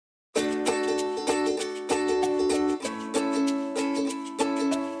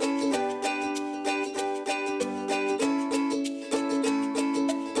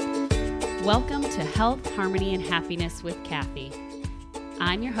Health, Harmony, and Happiness with Kathy.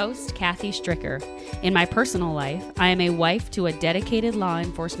 I'm your host, Kathy Stricker. In my personal life, I am a wife to a dedicated law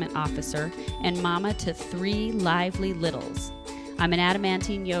enforcement officer and mama to 3 lively littles. I'm an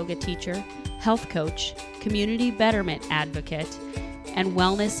adamantine yoga teacher, health coach, community betterment advocate, and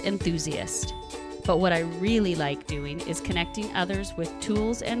wellness enthusiast. But what I really like doing is connecting others with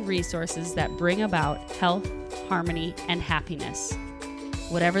tools and resources that bring about health, harmony, and happiness.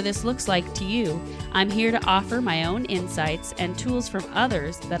 Whatever this looks like to you, I'm here to offer my own insights and tools from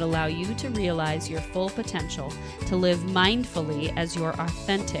others that allow you to realize your full potential to live mindfully as your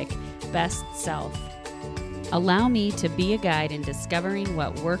authentic best self. Allow me to be a guide in discovering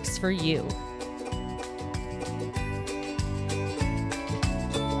what works for you.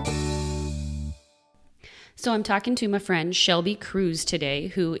 So I'm talking to my friend Shelby Cruz today,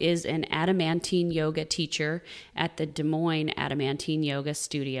 who is an adamantine yoga teacher at the Des Moines Adamantine Yoga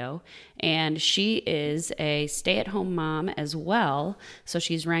Studio. And she is a stay-at-home mom as well. So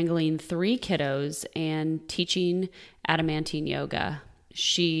she's wrangling 3 kiddos and teaching adamantine yoga.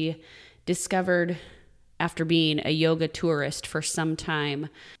 She discovered, after being a yoga tourist for some time,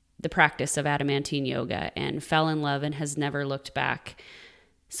 the practice of adamantine yoga and fell in love and has never looked back.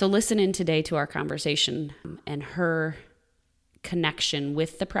 So listen in today to our conversation and her connection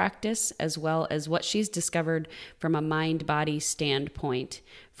with the practice, as well as what she's discovered from a mind-body standpoint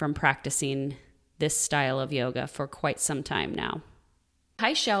from practicing this style of yoga for quite some time now.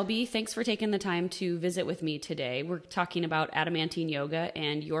 Hi, Shelby. Thanks for taking the time to visit with me today. We're talking about adamantine yoga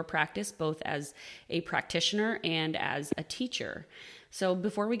and your practice, both as a practitioner and as a teacher. So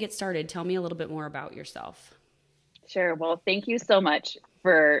before we get started, tell me a little bit more about yourself. Sure. Well, thank you so much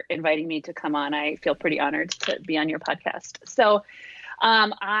for inviting me to come on. I feel pretty honored to be on your podcast. So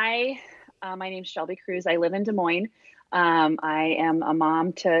my name's Shelby Cruz. I live in Des Moines. I am a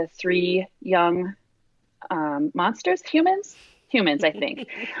mom to 3 young monsters, humans, I think,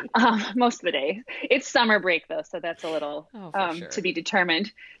 most of the day. It's summer break though, so that's a little sure. to be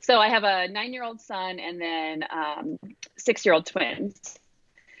determined. So I have a 9-year-old son and then 6-year-old twins.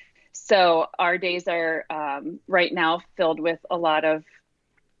 So our days are right now filled with a lot of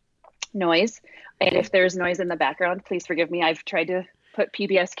noise. And if there's noise in the background, please forgive me. I've tried to put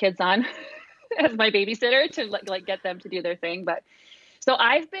PBS Kids on as my babysitter to like get them to do their thing. But so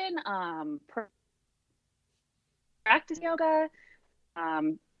I've been practicing yoga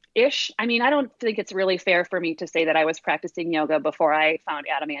ish. I mean, I don't think it's really fair for me to say that I was practicing yoga before I found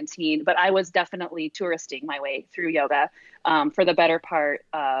adamantine, but I was definitely touristing my way through yoga for the better part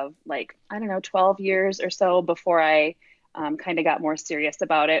of 12 years or so before I kind of got more serious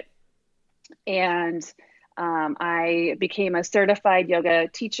about it. And I became a certified yoga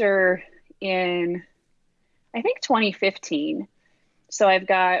teacher in, I think, 2015. So I've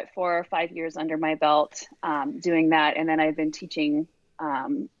got 4 or 5 years under my belt doing that. And then I've been teaching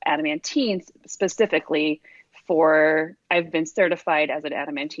adamantine specifically I've been certified as an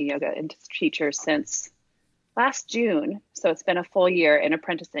adamantine yoga teacher since last June. So it's been a full year and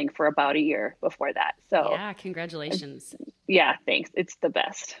apprenticing for about a year before that. So yeah, congratulations. Yeah, thanks. It's the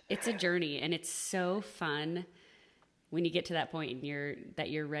best. It's a journey and it's so fun when you get to that point and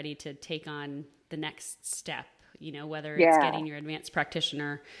you're ready to take on the next step, whether it's getting your advanced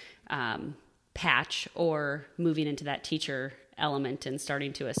practitioner patch or moving into that teacher element and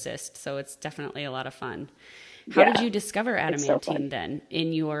starting to assist. So it's definitely a lot of fun. How did you discover adamantine then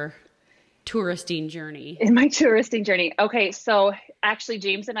in your touristing journey? In my touristing journey. Okay. So actually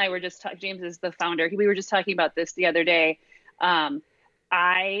James and I were just James is the founder. We were just talking about this the other day. I'm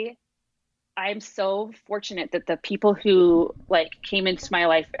so fortunate that the people who came into my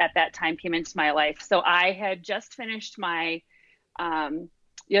life at that time came into my life. So I had just finished my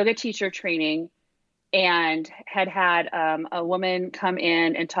yoga teacher training and had a woman come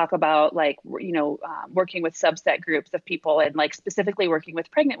in and talk about working with subset groups of people and specifically working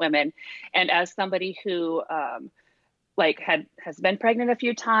with pregnant women. And as somebody who has been pregnant a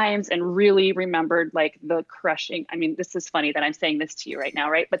few times and really remembered the crushing, I mean, this is funny that I'm saying this to you right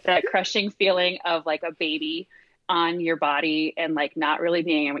now, right? But that crushing feeling of a baby on your body and not really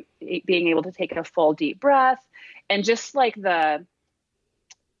being able to take a full deep breath and just the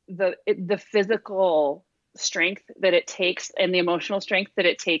physical strength that it takes and the emotional strength that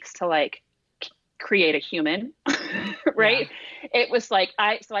it takes to create a human, right? Yeah. It was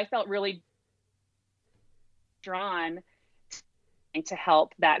I felt really drawn to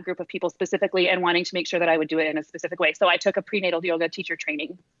help that group of people specifically and wanting to make sure that I would do it in a specific way. So I took a prenatal yoga teacher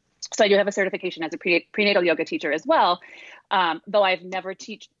training. So I do have a certification as a prenatal yoga teacher as well. Though I've never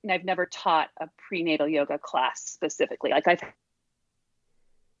taught a prenatal yoga class specifically. I've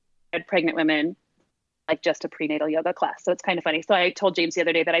had pregnant women like just a prenatal yoga class. So it's kind of funny. So I told James the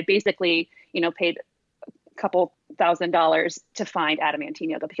other day that I basically, paid a couple $1,000s to find Adamantine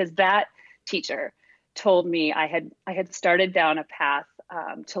Yoga, because that teacher told me I had started down a path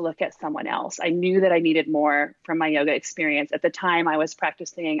to look at someone else. I knew that I needed more from my yoga experience. At the time, I was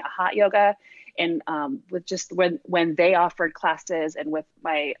practicing a hot yoga, and with just when they offered classes, and with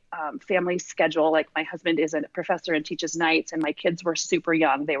my family schedule, like my husband is a professor and teaches nights, and my kids were super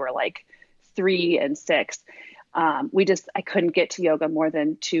young. They were like 3 and 6. I couldn't get to yoga more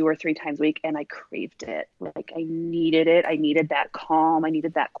than 2 or 3 times a week, and I craved it. Like I needed it. I needed that calm. I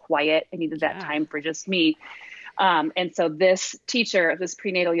needed that quiet. I needed that time for just me. And so this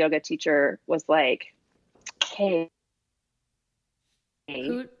prenatal yoga teacher was like, hey,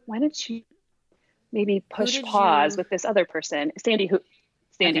 why don't you maybe push pause with this other person, Sandy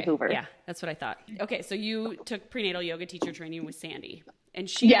Hoover. Yeah, that's what I thought. Okay, so you took prenatal yoga teacher training with Sandy, and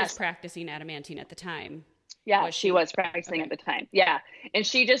she was practicing Adamantine at the time. Yeah, she was practicing at the time. Yeah, and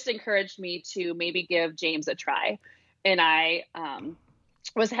she just encouraged me to maybe give James a try, and I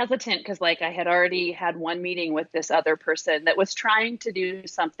was hesitant because like I had already had one meeting with this other person that was trying to do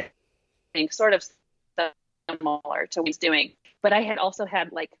something sort of similar to what he's doing, but I had also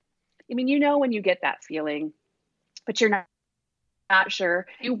had like, when you get that feeling, but you're not sure,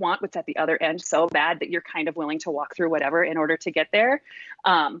 you want what's at the other end so bad that you're kind of willing to walk through whatever in order to get there.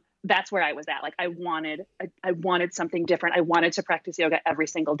 That's where I was at. Like I wanted something different. I wanted to practice yoga every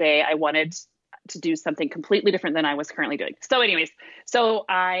single day. I wanted to do something completely different than I was currently doing. So anyways,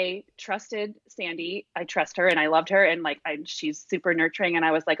 I trusted Sandy. I trust her and I loved her. And she's super nurturing. And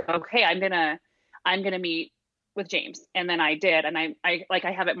I was like, okay, I'm going to meet with James. And then I did. And I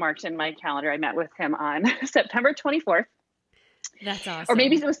have it marked in my calendar. I met with him on September 24th. That's awesome. Or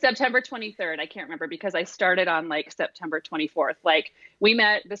maybe it was September 23rd. I can't remember, because I started on September 24th. We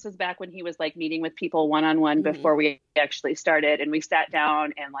met, this was back when he was meeting with people one-on-one before we actually started. And we sat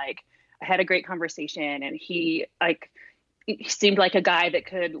down and I had a great conversation, and he seemed like a guy that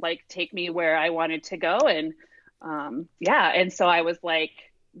could take me where I wanted to go. And and so I was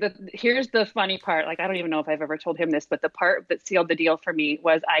here's the funny part. I don't even know if I've ever told him this, but the part that sealed the deal for me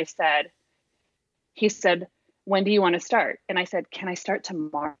was he said, when do you want to start? And I said, can I start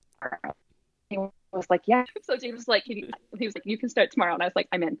tomorrow? He was like, yeah. So James was like, he was like, you can start tomorrow. And I was like,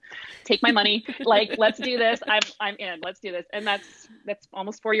 I'm in. Take my money. Let's do this. I'm in. Let's do this. And that's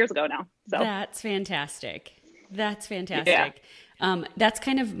almost 4 years ago now. So that's fantastic. That's fantastic. Yeah. That's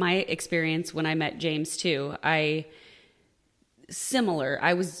kind of my experience when I met James too. I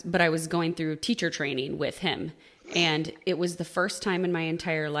was going through teacher training with him, and it was the first time in my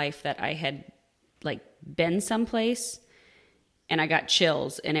entire life that I had been someplace and I got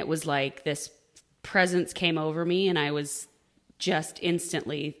chills, and it was like this presence came over me, and I was just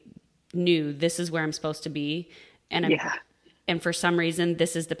instantly knew this is where I'm supposed to be. And for some reason,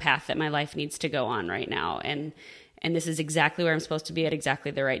 this is the path that my life needs to go on right now. And this is exactly where I'm supposed to be at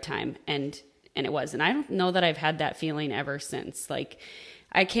exactly the right time. And it was, and I don't know that I've had that feeling ever since.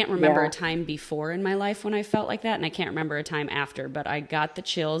 I can't remember a time before in my life when I felt like that, and I can't remember a time after, but I got the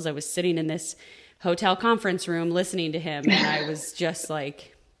chills. I was sitting in this hotel conference room listening to him, and I was just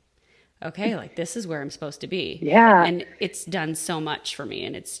like, okay, this is where I'm supposed to be. Yeah. And it's done so much for me,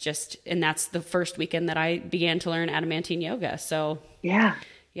 and and that's the first weekend that I began to learn Adamantine Yoga. So yeah.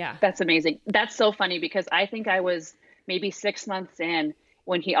 That's amazing. That's so funny, because I think I was maybe 6 months in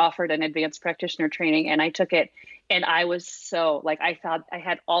when he offered an advanced practitioner training, and I took it, and I was so I thought I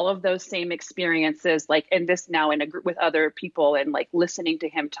had all of those same experiences, and this now in a group with other people, and listening to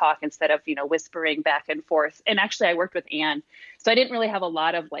him talk instead of, whispering back and forth. And actually I worked with Anne, so I didn't really have a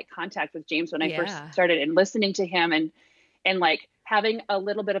lot of contact with James when I first started, and listening to him and having a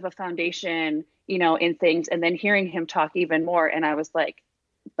little bit of a foundation, in things, and then hearing him talk even more. And I was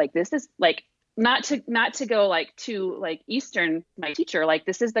this is not to go to Eastern, my teacher,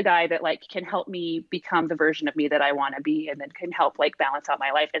 this is the guy that can help me become the version of me that I want to be, and then can help balance out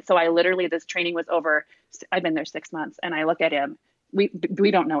my life. And so I literally, this training was over. I've been there 6 months, and I look at him.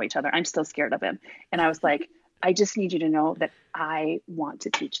 We don't know each other. I'm still scared of him. And I was like, I just need you to know that I want to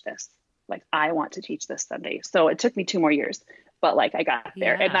teach this. I want to teach this Sunday. So it took me 2 more years, but I got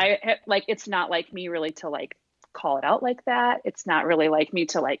there. And I it's not me really to call it out like that. It's not really me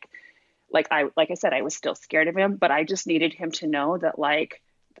to I said, I was still scared of him, but I just needed him to know that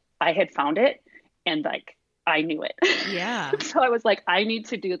I had found it, and I knew it. Yeah. So I was like, I need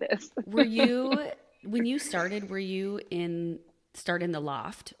to do this. When you started, were you in the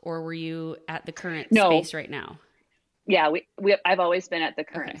loft, or were you at the current space right now? Yeah, I've always been at the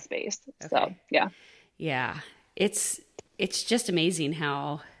current space. So yeah. Yeah. It's just amazing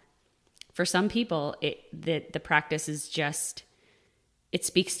how For some people, the practice is just, it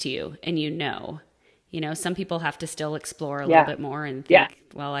speaks to you and some people have to still explore a little bit more and think,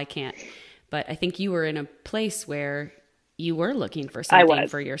 well, I can't. But I think you were in a place where you were looking for something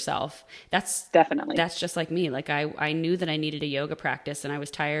for yourself. That's just like me. Like I knew that I needed a yoga practice, and I was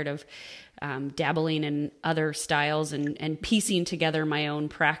tired of dabbling in other styles and piecing together my own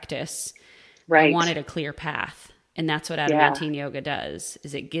practice. Right. I wanted a clear path. And that's what Adamantine Yoga does,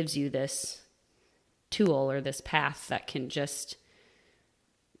 is it gives you this tool or this path that can just,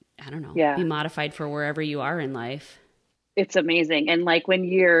 I don't know, be modified for wherever you are in life. It's amazing. And like when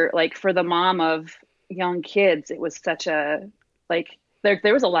you're like, for the mom of young kids, it was such a, like,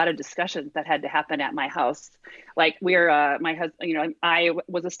 there was a lot of discussions that had to happen at my house. Like my husband, I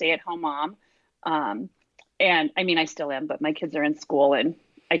was a stay-at-home mom. And I mean, I still am, but my kids are in school and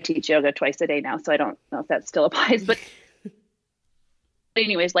I teach yoga twice a day now. So I don't know if that still applies, but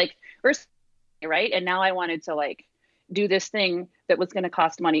anyways, like right. And now I wanted to like do this thing that was going to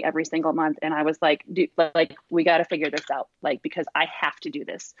cost money every single month. And I was like, we got to figure this out. Like, because I have to do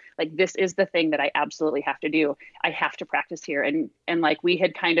this. Like, this is the thing that I absolutely have to do. I have to practice here. And like, we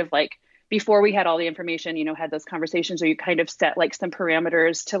had kind of like, before we had all the information, had those conversations where you kind of set like some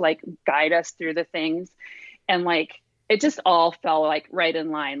parameters to like guide us through the things. And like, it just all fell like right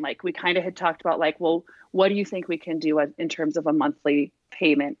in line. Like we kind of had talked about like, well, what do you think we can do in terms of a monthly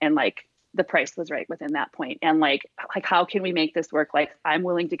payment? And like the price was right within that point. And like, how can we make this work? Like I'm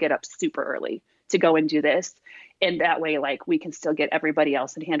willing to get up super early to go and do this. And that way, like we can still get everybody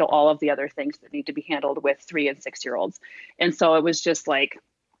else and handle all of the other things that need to be handled with 3 and 6 year olds. And so it was just like,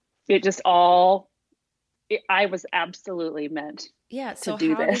 I was absolutely meant so to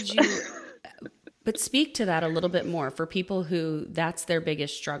do how this. Did you, but speak to that a little bit more for people who that's their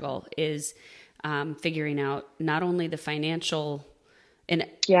biggest struggle is figuring out not only the financial, and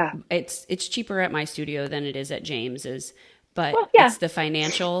it's cheaper at my studio than it is at James's, but it's the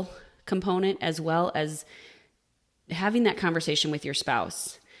financial component as well as having that conversation with your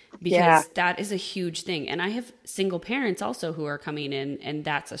spouse, because that is a huge thing. And I have single parents also who are coming in, and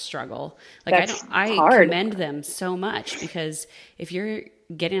that's a struggle. Like I commend them so much, because if you're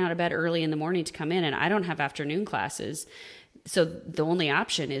getting out of bed early in the morning to come in, and I don't have afternoon classes, so the only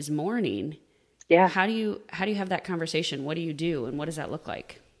option is morning. Yeah. How do you have that conversation? What do you do? And what does that look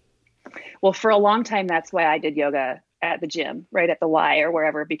like? Well, for a long time, that's why I did yoga at the gym, right at the Y or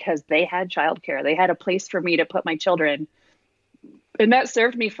wherever, because they had childcare. They had a place for me to put my children. And that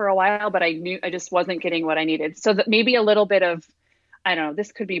served me for a while, but I knew I just wasn't getting what I needed. So that maybe a little bit of, I don't know,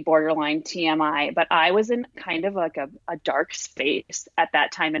 this could be borderline TMI, but I was in kind of like a dark space at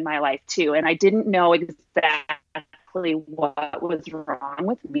that time in my life too. And I didn't know exactly what was wrong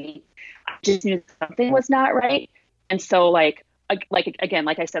with me. I just knew something was not right. And so like again,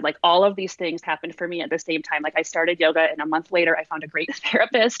 like I said, like all of these things happened for me at the same time. Like I started yoga, and a month later I found a great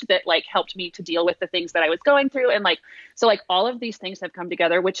therapist that like helped me to deal with the things that I was going through. And like, so like all of these things have come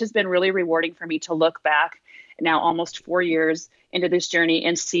together, which has been really rewarding for me to look back now almost 4 years into this journey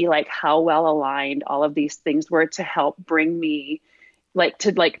and see like how well aligned all of these things were to help bring me like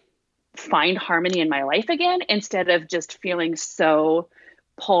to like find harmony in my life again, instead of just feeling so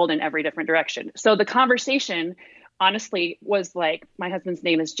pulled in every different direction. So the conversation honestly was like, my husband's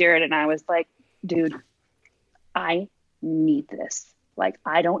name is Jared. And I was like, dude, I need this. Like,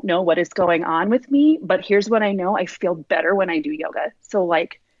 I don't know what is going on with me, but here's what I know. I feel better when I do yoga. So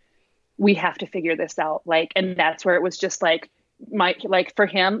like, we have to figure this out. Like, and that's where it was just like for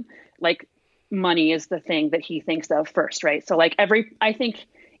him, like money is the thing that he thinks of first. Right. So like I think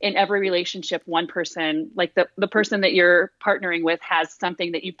in every relationship, one person, like the person that you're partnering with has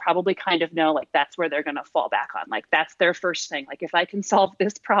something that you probably kind of know, like that's where they're going to fall back on. Like that's their first thing. Like if I can solve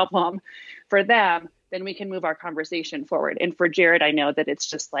this problem for them, then we can move our conversation forward. And for Jared, I know that it's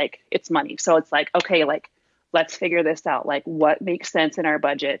just like, it's money. So it's like, okay, like, let's figure this out. Like what makes sense in our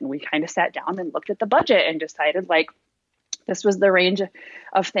budget? And we kind of sat down and looked at the budget and decided like, this was the range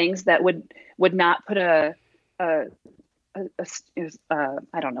of things that would not put a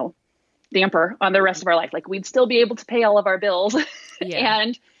I don't know, damper on the rest of our life. Like we'd still be able to pay all of our bills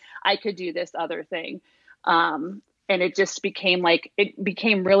and I could do this other thing. And it just became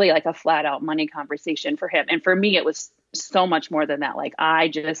really like a flat out money conversation for him. And for me, it was so much more than that. Like I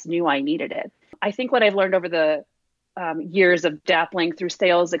just knew I needed it. I think what I've learned over the years of dappling through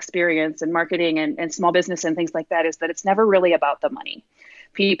sales experience and marketing and small business and things like that is that it's never really about the money.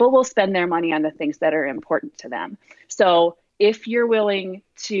 People will spend their money on the things that are important to them. So if you're willing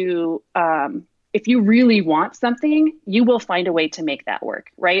to, if you really want something, you will find a way to make that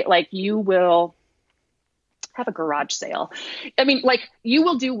work, right? Like you will, have a garage sale. I mean, like, you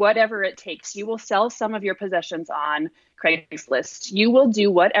will do whatever it takes. You will sell some of your possessions on Craigslist. You will do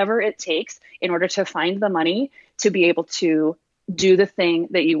whatever it takes in order to find the money to be able to do the thing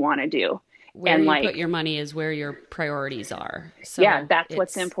that you want to do. Where and you like, put your money is where your priorities are. So yeah, that's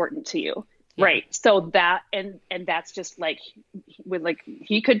what's important to you. Yeah. Right. So that, and that's just like, with like,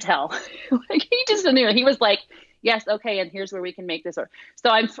 he could tell, like, he just knew. He was like, yes, okay, and here's where we can make this work. So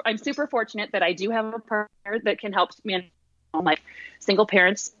I'm super fortunate that I do have a partner that can help me. Like, single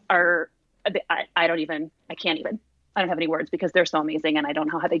parents are, I don't have any words because they're so amazing, and I don't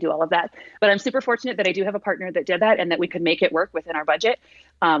know how they do all of that. But I'm super fortunate that I do have a partner that did that and that we could make it work within our budget.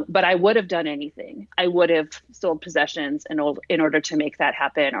 But I would have done anything. I would have sold possessions in order to make that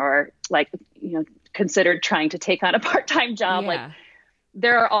happen, or like, considered trying to take on a part-time job. Yeah. Like,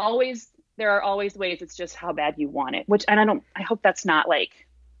 there are always ways. It's just how bad you want it, I hope that's not like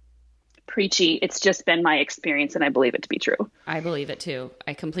preachy. It's just been my experience, and I believe it to be true. I believe it too.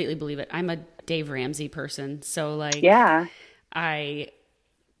 I completely believe it. I'm a Dave Ramsey person. So like, yeah, I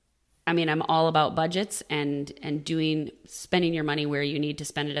mean, I'm all about budgets and spending your money where you need to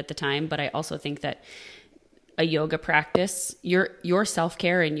spend it at the time. But I also think that a yoga practice, your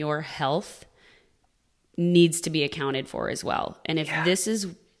self-care and your health needs to be accounted for as well. And if this is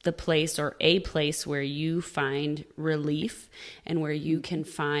the place or a place where you find relief and where you can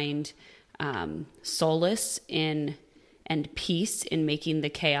find solace in and peace in making the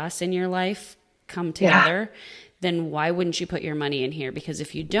chaos in your life come together, then why wouldn't you put your money in here? Because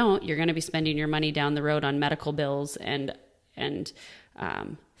if you don't, you're going to be spending your money down the road on medical bills and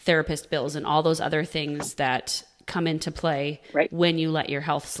therapist bills and all those other things that come into play when you let your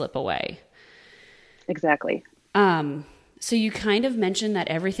health slip away. Exactly. So you kind of mentioned that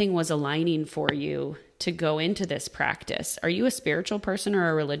everything was aligning for you to go into this practice. Are you a spiritual person or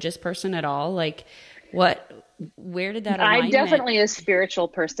a religious person at all? Like, where did that alignment? I'm definitely a spiritual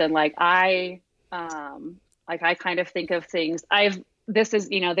person. Like, I kind of think of things.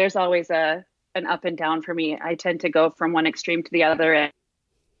 There's always an up and down for me. I tend to go from one extreme to the other, and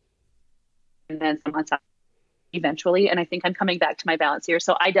then someone's eventually. And I think I'm coming back to my balance here.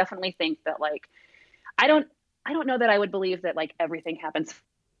 So I definitely think that, like, I don't know that I would believe that like everything happens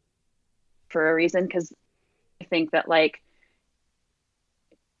for a reason, because I think that like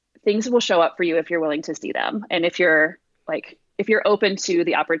things will show up for you if you're willing to see them, and if you're open to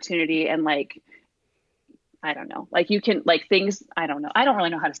the opportunity, and like, I don't know, like, you can, like, things, I don't know. I don't really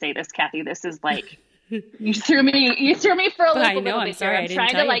know how to say this, Kathy. This is like, you threw me for a loop. I know, I'm sorry. I didn't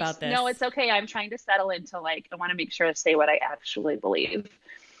tell you about this. No, it's okay. I'm trying to settle into, like, I want to make sure to say what I actually believe.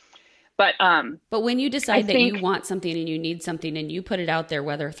 But when you decide that you want something and you need something and you put it out there,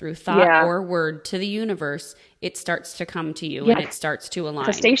 whether through thought or word to the universe, it starts to come to you and it starts to align.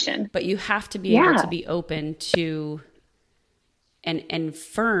 Manifestation. But you have to be able to be open to and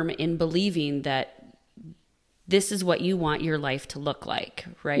firm in believing that this is what you want your life to look like,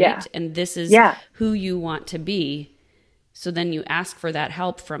 right? Yeah. And this is who you want to be. So then you ask for that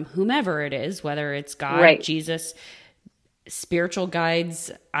help from whomever it is, whether it's God, Jesus, spiritual guides,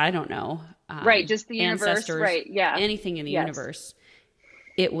 I don't know. Just the universe, anything in the universe,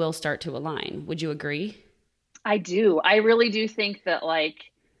 it will start to align. Would you agree? I do. I really do think that,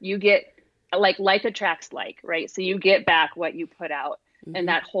 like, you get, like attracts like, right? So you get back what you put out. Mm-hmm. And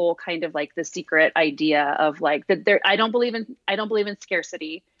that whole kind of like the secret idea of like that there, I don't believe in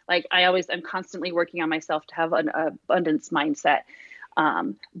scarcity. Like, I'm constantly working on myself to have an abundance mindset.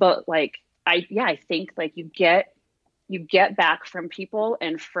 But like, I think like you get back from people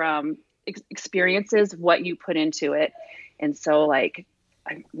and from experiences what you put into it. And so like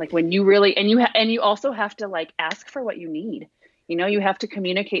when you really, and you also have to like ask for what you need, you have to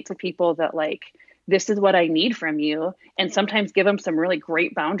communicate to people that like, this is what I need from you. And sometimes give them some really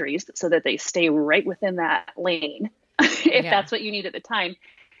great boundaries so that they stay right within that lane if that's what you need at the time.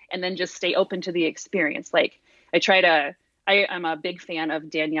 And then just stay open to the experience. Like, I'm a big fan of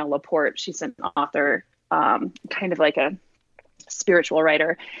Danielle Laporte. She's an author, kind of like a spiritual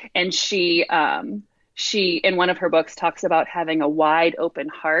writer. And she, in one of her books, talks about having a wide open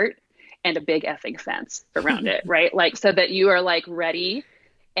heart and a big effing fence around it, right? Like, so that you are like ready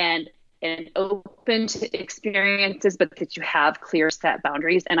and open to experiences, but that you have clear set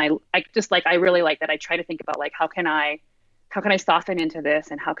boundaries. And I really like that. I try to think about like, how can I soften into this,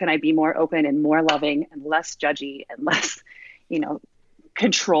 and how can I be more open and more loving and less judgy and less,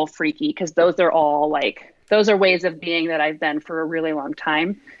 control freaky? Because those are ways of being that I've been for a really long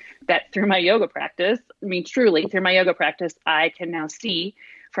time, that through my yoga practice, truly through my yoga practice, I can now see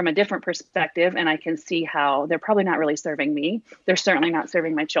from a different perspective, and I can see how they're probably not really serving me. They're certainly not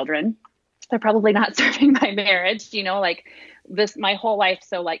serving my children. they're probably not serving my marriage, like this, my whole life.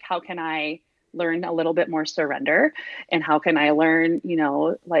 So like, how can I learn a little bit more surrender, and how can I learn,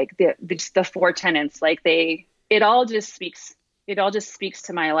 like the four tenets, like it all just speaks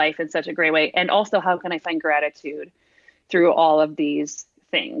to my life in such a great way. And also, how can I find gratitude through all of these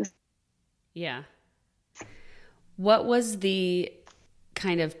things? Yeah. What was the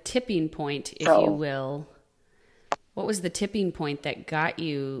kind of tipping point, if you will? What was the tipping point that got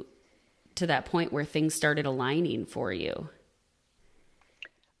you to that point where things started aligning for you?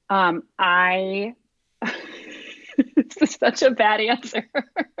 This is such a bad answer.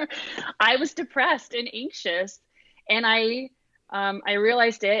 I was depressed and anxious, and I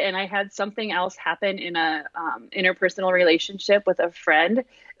realized it, and I had something else happen in a interpersonal relationship with a friend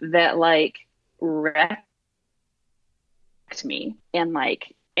that like wrecked me. And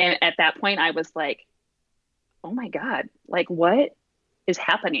at that point I was like, oh my God, like what is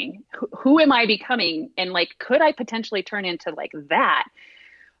happening? Who am I becoming? And like, could I potentially turn into like that?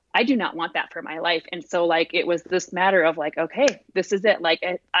 I do not want that for my life. And so like, it was this matter of like, okay, this is it. Like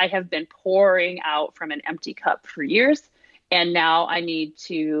I have been pouring out from an empty cup for years, and now I need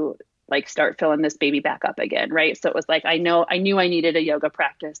to like start filling this baby back up again. Right. So it was like, I knew I needed a yoga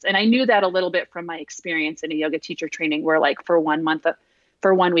practice. And I knew that a little bit from my experience in a yoga teacher training, where like for 1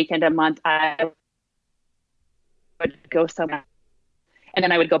 weekend a month, I would go somewhere, and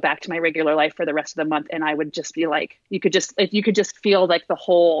then I would go back to my regular life for the rest of the month. And I would just be like, you could just feel like the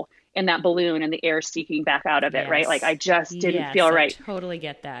hole in that balloon and the air seeking back out of it. Yes. Right. Like I just didn't feel right. I totally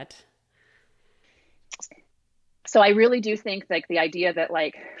get that. So I really do think like the idea that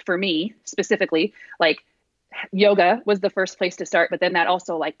like, for me specifically, like yoga was the first place to start, but then that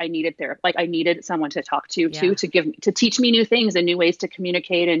also like I needed I needed someone to talk to to teach me new things and new ways to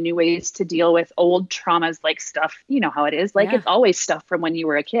communicate and new ways to deal with old traumas, like stuff, you know how it is, like it's always stuff from when you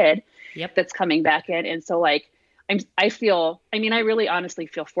were a kid that's coming back in. And so like, I really honestly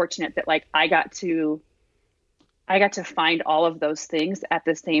feel fortunate that like I got to find all of those things at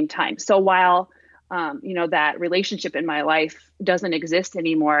the same time. So while that relationship in my life doesn't exist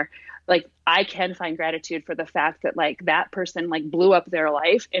anymore, like I can find gratitude for the fact that like that person like blew up their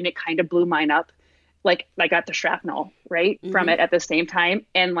life, and it kind of blew mine up. Like I got the shrapnel from it at the same time.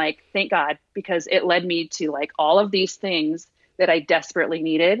 And like, thank God, because it led me to like all of these things that I desperately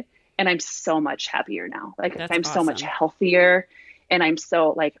needed. And I'm so much happier now. Like I'm so much healthier, and I'm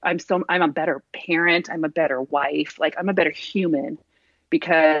a better parent. I'm a better wife. Like I'm a better human,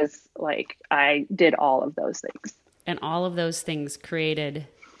 because like I did all of those things. And all of those things created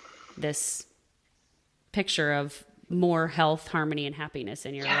this picture of more health, harmony, and happiness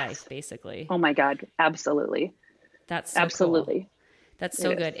in your life, basically. Oh my God. Absolutely. That's so absolutely cool. That's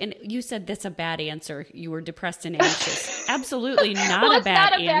so good. And you said that's a bad answer. You were depressed and anxious. Absolutely not a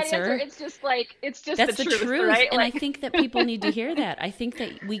bad answer. It's just like, that's the truth. Right? And I think that people need to hear that. I think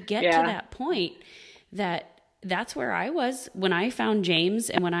that we get to that point that's where I was when I found James,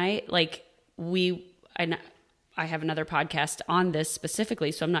 and when I have another podcast on this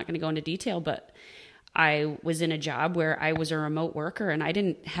specifically, so I'm not going to go into detail, but I was in a job where I was a remote worker, and I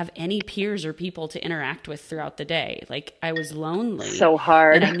didn't have any peers or people to interact with throughout the day. Like I was lonely. So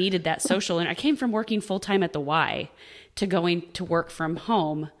hard. And I needed that social. And I came from working full time at the Y to going to work from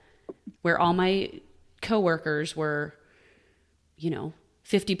home, where all my coworkers were,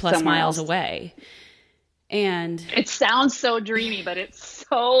 50 plus somewhere miles else away. And it sounds so dreamy, but it's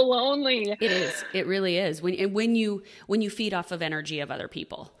so lonely. It is. It really is. When you feed off of energy of other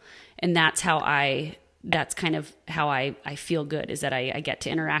people. And that's kind of how I feel good, is that I get to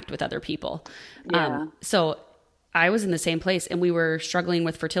interact with other people. Yeah. So I was in the same place, and we were struggling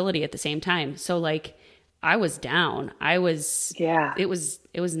with fertility at the same time. So like I was down. It was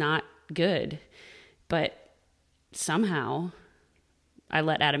not good, but somehow I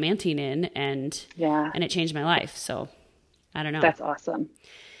let adamantine in, and it changed my life. So I don't know. That's awesome.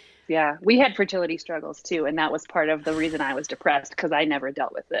 Yeah. We had fertility struggles too. And that was part of the reason I was depressed, because I never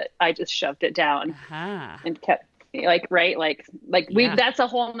dealt with it. I just shoved it down and kept that's a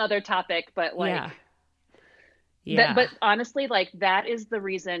whole nother topic, but but honestly, like that is the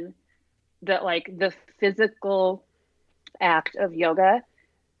reason that like the physical act of yoga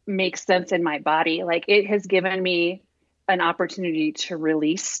makes sense in my body. Like it has given me an opportunity to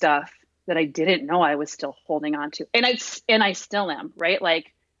release stuff that I didn't know I was still holding on to. And I still am, right?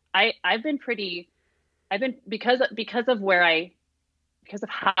 Like I've been because of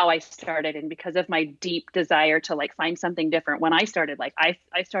how I started, and because of my deep desire to like find something different. When I started, like I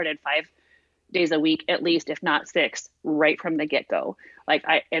started 5 days a week, at least, if not 6, right from the get-go.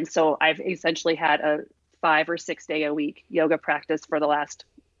 So I've essentially had a 5 or 6 day a week yoga practice for the last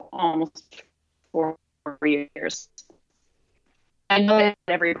almost 4 years. I know that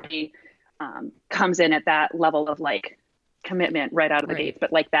everybody comes in at that level of like commitment right out of the Right. gate,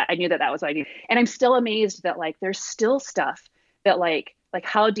 but like that, I knew that that was what I needed. And I'm still amazed that like there's still stuff that like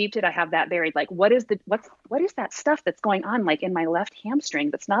how deep did I have that buried? Like what is that stuff that's going on like in my left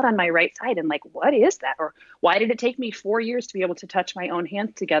hamstring that's not on my right side? And like what is that? Or why did it take me 4 years to be able to touch my own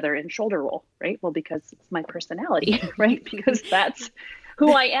hands together in shoulder roll? Right. Well, because it's my personality, right? Because that's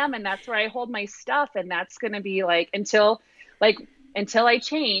who I am and that's where I hold my stuff. And that's gonna be like until I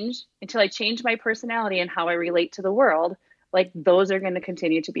change my personality and how I relate to the world, like those are going to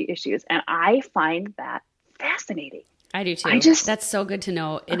continue to be issues. And I find that fascinating. I do too. That's so good to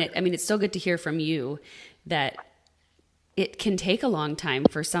know. And it's so good to hear from you that it can take a long time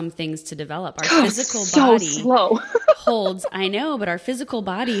for some things to develop. Our physical body slow. holds, I know, but our physical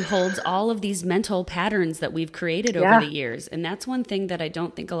body holds all of these mental patterns that we've created over the years. And that's one thing that I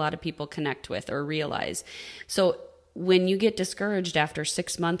don't think a lot of people connect with or realize. So when you get discouraged after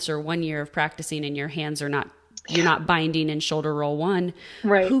 6 months or 1 year of practicing and your hands are not, you're not binding in shoulder roll one,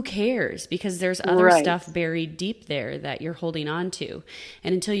 right. Who cares? Because there's other stuff buried deep there that you're holding on to.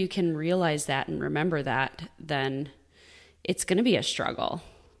 And until you can realize that and remember that, then it's going to be a struggle.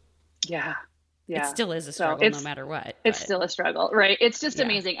 Yeah. It still is a struggle no matter what. It's still a struggle, right? It's just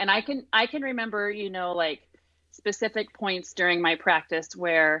amazing. And I can remember, like specific points during my practice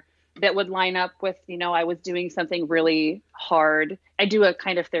where that would line up with, I was doing something really hard. I do a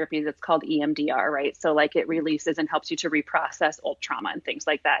kind of therapy that's called EMDR, right? So like it releases and helps you to reprocess old trauma and things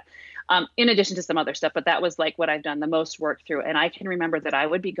like that. In addition to some other stuff, but that was like what I've done the most work through. And I can remember that I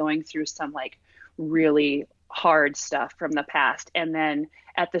would be going through some like really hard stuff from the past. And then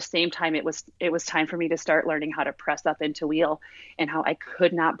at the same time, it was time for me to start learning how to press up into wheel and how I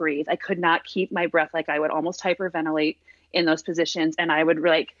could not breathe. I could not keep my breath. Like I would almost hyperventilate in those positions. And I would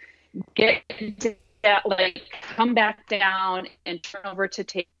like get that, like come back down and turn over to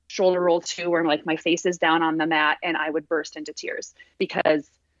take shoulder roll 2 where like my face is down on the mat and I would burst into tears because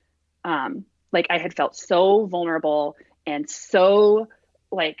like I had felt so vulnerable and so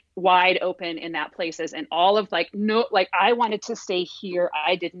like wide open in that places and all of like, no, like I wanted to stay here.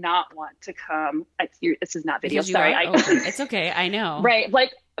 I did not want to come. This is not video. Sorry. It's okay. I know. Right.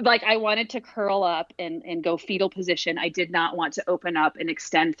 Like I wanted to curl up and go fetal position. I did not want to open up and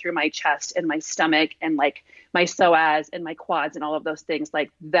extend through my chest and my stomach and like my psoas and my quads and all of those things.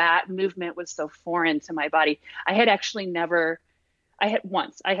 Like that movement was so foreign to my body. I had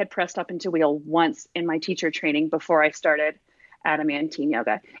pressed up into wheel once in my teacher training before I started adamantine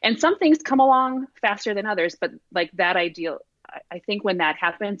yoga. And some things come along faster than others, but like that ideal, I think when that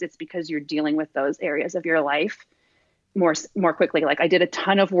happens, it's because you're dealing with those areas of your life more quickly. Like I did a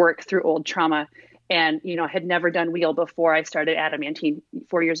ton of work through old trauma and, had never done wheel before I started adamantine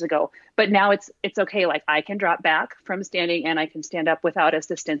 4 years ago, but now it's okay. Like I can drop back from standing and I can stand up without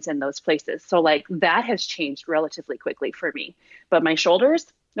assistance in those places. So like that has changed relatively quickly for me, but my shoulders,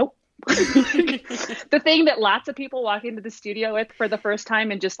 nope. The thing that lots of people walk into the studio with for the first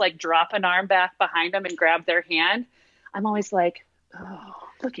time and just like drop an arm back behind them and grab their hand. I'm always like, oh,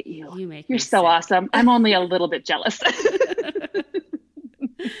 look at you. You're so awesome. I'm only a little bit jealous.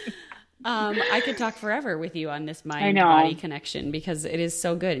 I could talk forever with you on this mind-body connection because it is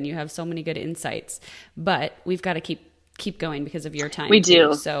so good and you have so many good insights, but we've got to keep going because of your time. We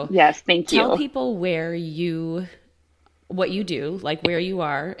do. So yes, thank you. Tell people what you do, like where you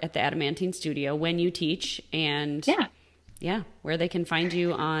are at the Adamantine Studio, when you teach, and where they can find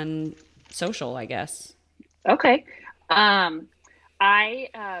you on social, I guess. Okay. So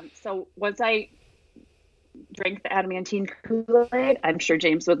once I drank the adamantine Kool-Aid, I'm sure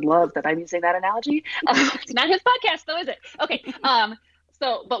James would love that I'm using that analogy. It's not his podcast though, is it? Okay.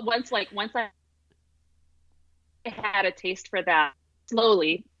 But once I had a taste for that,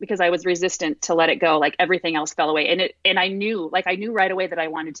 slowly, because I was resistant to let it go, like everything else fell away. And I knew right away that I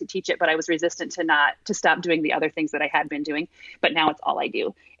wanted to teach it, but I was resistant to stop doing the other things that I had been doing. But now it's all I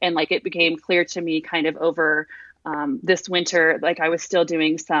do. And like, it became clear to me kind of over this winter, like I was still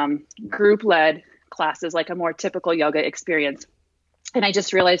doing some group led classes, like a more typical yoga experience. And I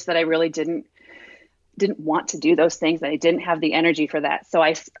just realized that I really didn't want to do those things. I didn't have the energy for that. So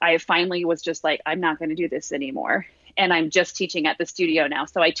I finally was just like, I'm not going to do this anymore. And I'm just teaching at the studio now.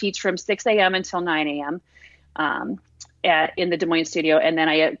 So I teach from 6 a.m. until 9 a.m. In the Des Moines studio. And then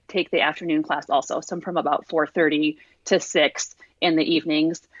I take the afternoon class also. So I'm from about 4:30 to 6 in the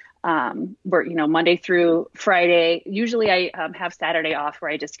evenings. Where, Monday through Friday, usually I have Saturday off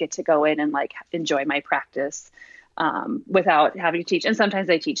where I just get to go in and like enjoy my practice without having to teach. And sometimes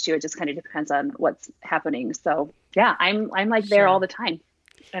I teach too. It just kind of depends on what's happening. So yeah, I'm like there all the time.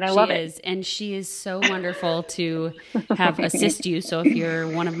 And I love it. And she is so wonderful to have assist you. So if you're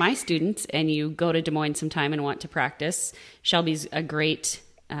one of my students and you go to Des Moines sometime and want to practice, Shelby's a great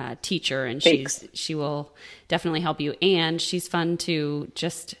teacher, and she will definitely help you. And she's fun to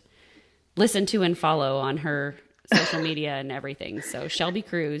just listen to and follow on her social media and everything. So Shelby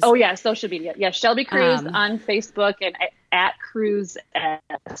Cruz. Oh yeah, social media. Yeah, Shelby Cruz on Facebook and at Cruz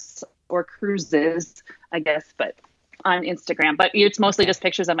S or Cruises, I guess, but on Instagram. But it's mostly just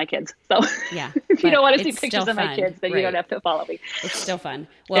pictures of my kids. So yeah, if you don't want to see pictures of my kids, then you don't have to follow me. It's still fun.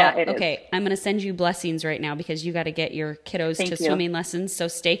 Well, yeah, okay, I'm going to send you blessings right now because you got to get your kiddos to swimming lessons. So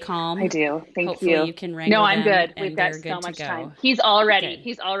stay calm. I do. Hopefully you can wrangle No, I'm them good. We've got so much time. He's all ready.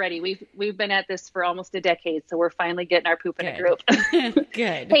 We've been at this for almost a decade, so we're finally getting our poop in a group.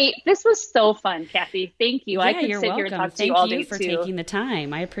 Good. Hey, this was so fun, Kathy. Thank you. Yeah, I could sit here and talk to you all day too. Thank you for taking the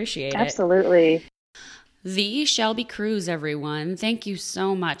time. I appreciate it. Absolutely. The Shelby Cruz, everyone. Thank you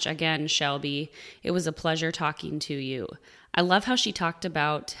so much again, Shelby. It was a pleasure talking to you. I love how she talked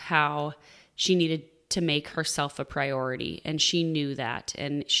about how she needed to make herself a priority, and she knew that,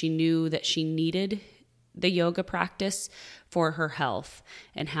 and she knew that she needed the yoga practice for her health,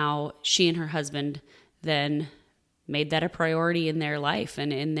 and how she and her husband then made that a priority in their life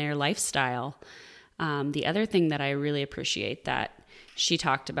and in their lifestyle. The other thing that I really appreciate that she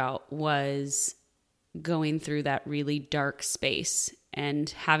talked about was going through that really dark space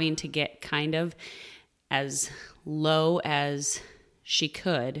and having to get kind of as low as she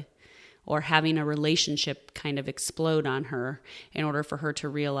could, or having a relationship kind of explode on her in order for her to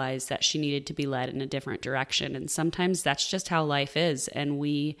realize that she needed to be led in a different direction. And sometimes that's just how life is. And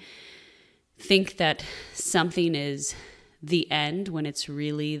we think that something is the end when it's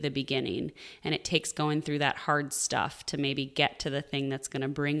really the beginning. And it takes going through that hard stuff to maybe get to the thing that's going to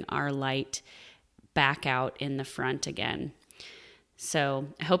bring our light back out in the front again. So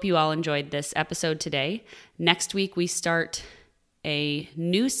I hope you all enjoyed this episode today. Next week, we start a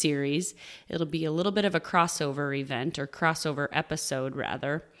new series. It'll be a little bit of a crossover event, or crossover episode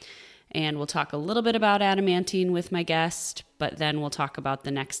rather. And we'll talk a little bit about adamantine with my guest, but then we'll talk about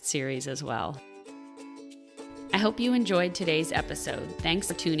the next series as well. I hope you enjoyed today's episode. Thanks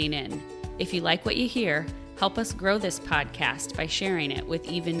for tuning in. If you like what you hear, help us grow this podcast by sharing it with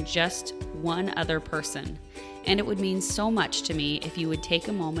even just one other person. And it would mean so much to me if you would take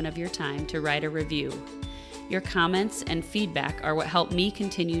a moment of your time to write a review. Your comments and feedback are what help me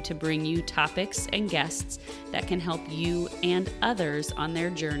continue to bring you topics and guests that can help you and others on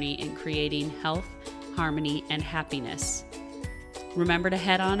their journey in creating health, harmony, and happiness. Remember to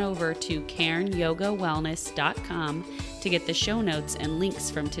head on over to CairnYogaWellness.com to get the show notes and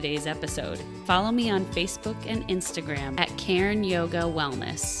links from today's episode. Follow me on Facebook and Instagram at Cairn Yoga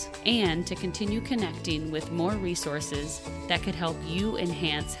Wellness, and to continue connecting with more resources that could help you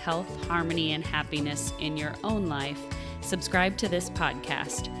enhance health, harmony, and happiness in your own life, subscribe to this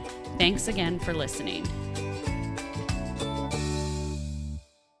podcast. Thanks again for listening.